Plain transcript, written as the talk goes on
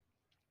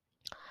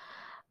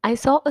I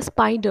saw a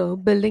spider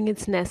building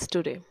its nest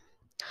today.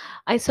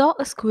 I saw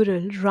a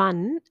squirrel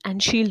run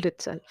and shield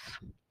itself.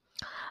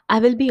 I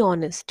will be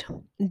honest,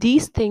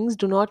 these things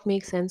do not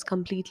make sense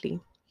completely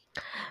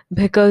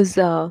because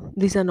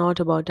these are not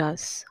about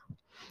us.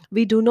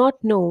 We do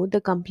not know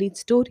the complete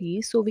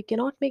story, so we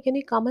cannot make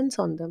any comments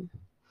on them.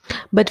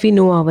 But we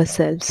know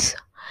ourselves.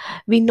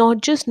 We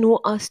not just know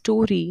our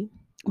story,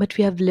 but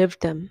we have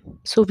lived them.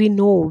 So we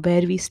know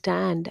where we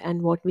stand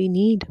and what we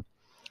need.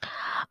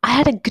 I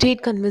had a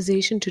great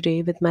conversation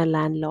today with my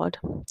landlord.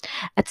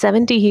 At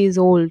 70, he is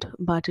old,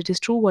 but it is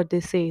true what they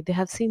say. They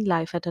have seen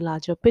life at a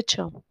larger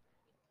picture.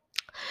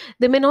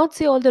 They may not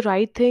say all the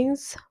right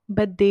things,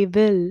 but they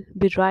will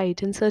be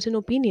right in certain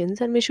opinions,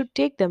 and we should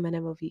take them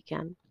whenever we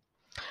can.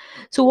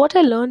 So, what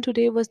I learned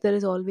today was there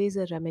is always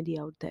a remedy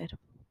out there.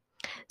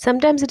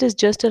 Sometimes it is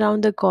just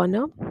around the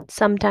corner,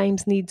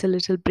 sometimes needs a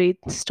little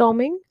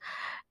brainstorming,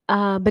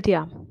 but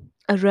yeah,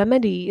 a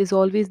remedy is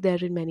always there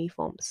in many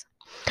forms.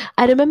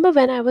 I remember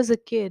when I was a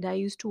kid, I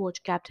used to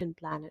watch Captain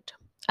Planet,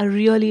 a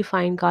really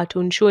fine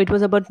cartoon show. It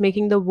was about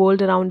making the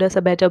world around us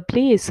a better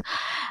place.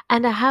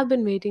 And I have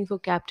been waiting for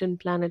Captain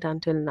Planet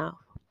until now.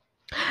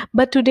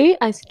 But today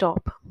I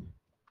stop.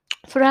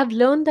 For I've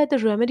learned that the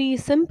remedy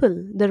is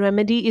simple. The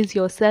remedy is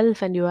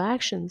yourself and your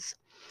actions.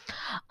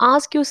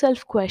 Ask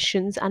yourself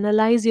questions,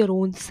 analyze your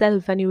own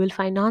self, and you will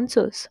find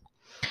answers.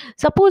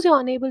 Suppose you're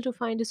unable to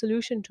find a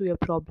solution to your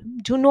problem.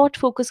 Do not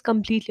focus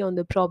completely on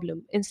the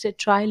problem. Instead,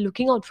 try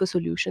looking out for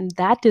solutions.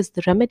 That is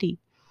the remedy.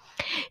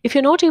 If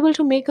you're not able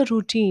to make a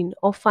routine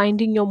of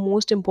finding your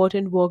most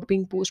important work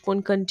being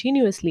postponed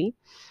continuously,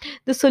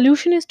 the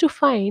solution is to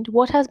find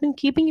what has been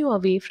keeping you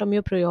away from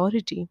your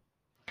priority.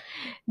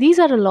 These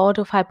are a lot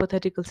of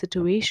hypothetical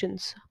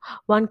situations.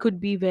 One could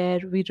be where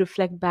we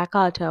reflect back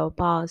at our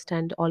past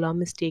and all our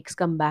mistakes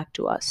come back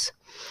to us.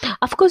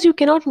 Of course, you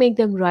cannot make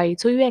them right,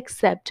 so you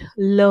accept,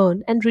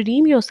 learn, and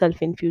redeem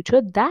yourself in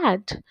future.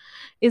 That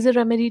is a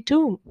remedy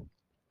too.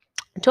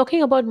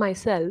 Talking about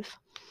myself,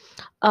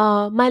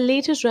 my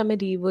latest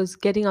remedy was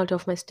getting out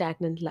of my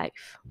stagnant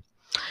life.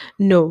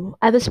 No,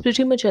 I was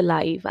pretty much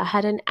alive. I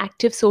had an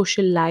active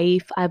social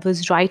life. I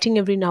was writing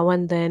every now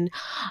and then,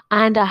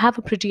 and I have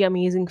a pretty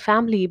amazing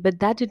family, but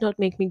that did not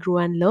make me grow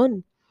and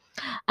learn.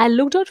 I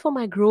looked out for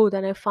my growth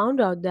and I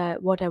found out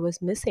that what I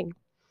was missing.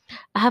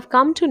 I have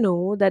come to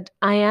know that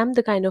I am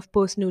the kind of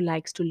person who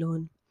likes to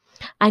learn.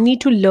 I need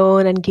to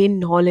learn and gain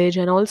knowledge,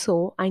 and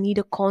also I need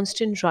a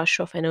constant rush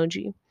of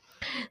energy,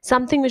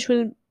 something which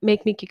will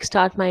make me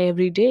kickstart my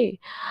everyday.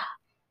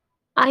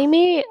 I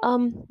may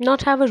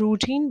not have a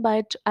routine,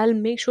 but I'll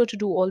make sure to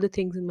do all the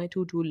things in my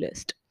to do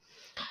list.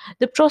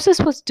 The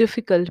process was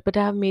difficult, but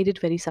I have made it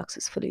very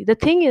successfully. The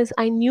thing is,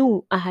 I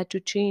knew I had to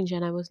change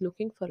and I was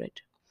looking for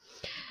it.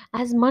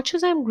 As much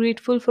as I'm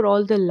grateful for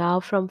all the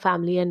love from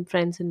family and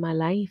friends in my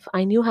life,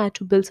 I knew I had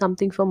to build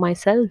something for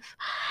myself.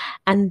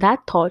 And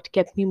that thought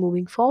kept me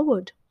moving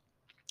forward.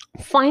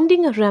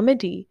 Finding a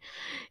remedy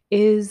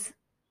is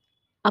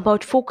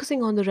about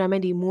focusing on the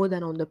remedy more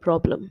than on the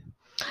problem.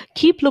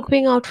 Keep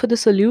looking out for the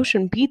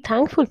solution. Be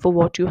thankful for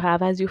what you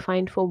have as you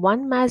find for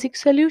one magic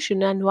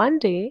solution, and one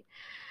day,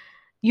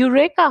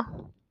 eureka!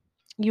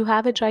 You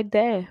have it right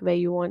there where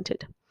you want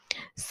it.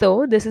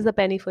 So, this is a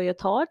penny for your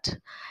thought,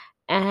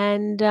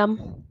 and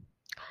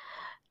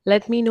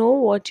let me know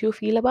what you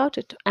feel about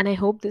it. And I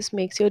hope this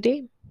makes your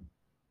day.